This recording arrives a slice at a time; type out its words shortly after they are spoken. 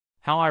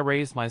How I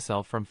Raised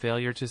Myself from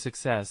Failure to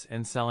Success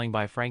in Selling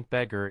by Frank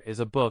Bettger is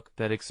a book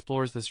that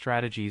explores the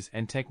strategies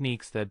and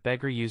techniques that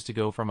Bettger used to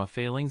go from a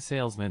failing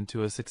salesman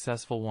to a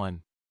successful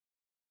one.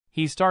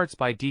 He starts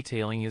by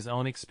detailing his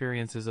own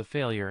experiences of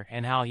failure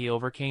and how he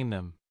overcame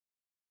them.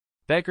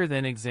 Bettger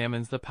then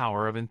examines the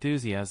power of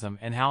enthusiasm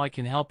and how it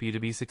can help you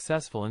to be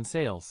successful in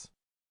sales.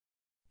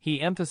 He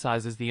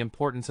emphasizes the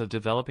importance of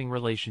developing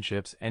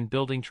relationships and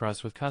building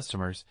trust with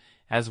customers,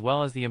 as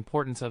well as the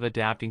importance of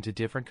adapting to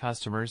different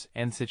customers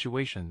and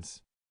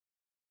situations.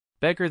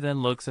 Bettger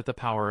then looks at the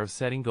power of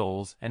setting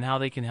goals and how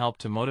they can help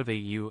to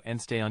motivate you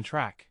and stay on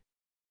track.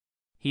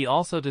 He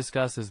also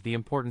discusses the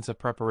importance of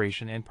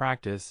preparation and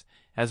practice,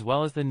 as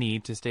well as the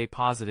need to stay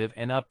positive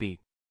and upbeat.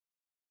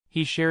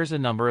 He shares a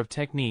number of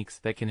techniques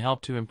that can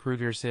help to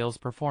improve your sales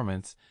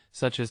performance,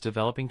 such as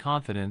developing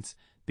confidence,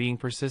 being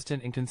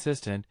persistent and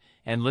consistent,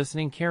 and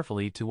listening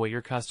carefully to what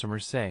your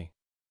customers say.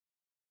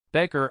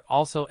 Bettger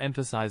also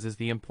emphasizes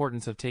the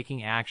importance of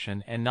taking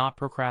action and not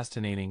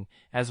procrastinating,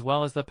 as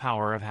well as the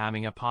power of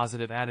having a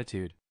positive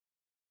attitude.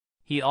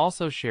 He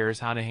also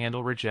shares how to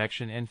handle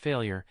rejection and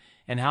failure,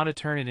 and how to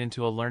turn it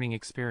into a learning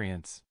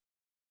experience.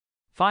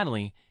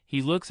 Finally,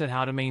 he looks at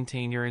how to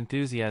maintain your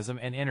enthusiasm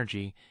and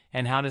energy,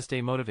 and how to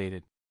stay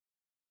motivated.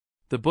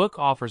 The book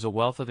offers a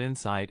wealth of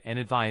insight and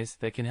advice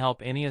that can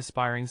help any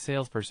aspiring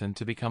salesperson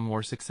to become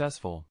more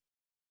successful.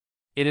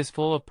 It is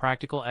full of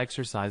practical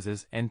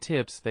exercises and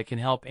tips that can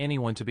help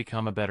anyone to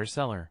become a better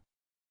seller.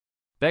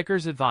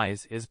 Bettger's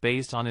advice is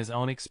based on his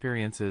own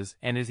experiences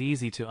and is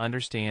easy to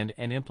understand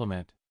and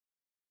implement.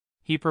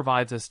 He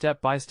provides a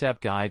step-by-step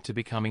guide to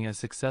becoming a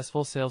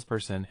successful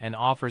salesperson and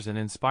offers an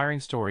inspiring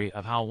story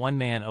of how one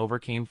man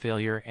overcame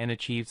failure and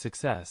achieved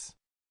success.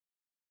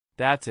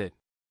 That's it.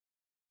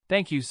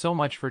 Thank you so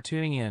much for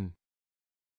tuning in.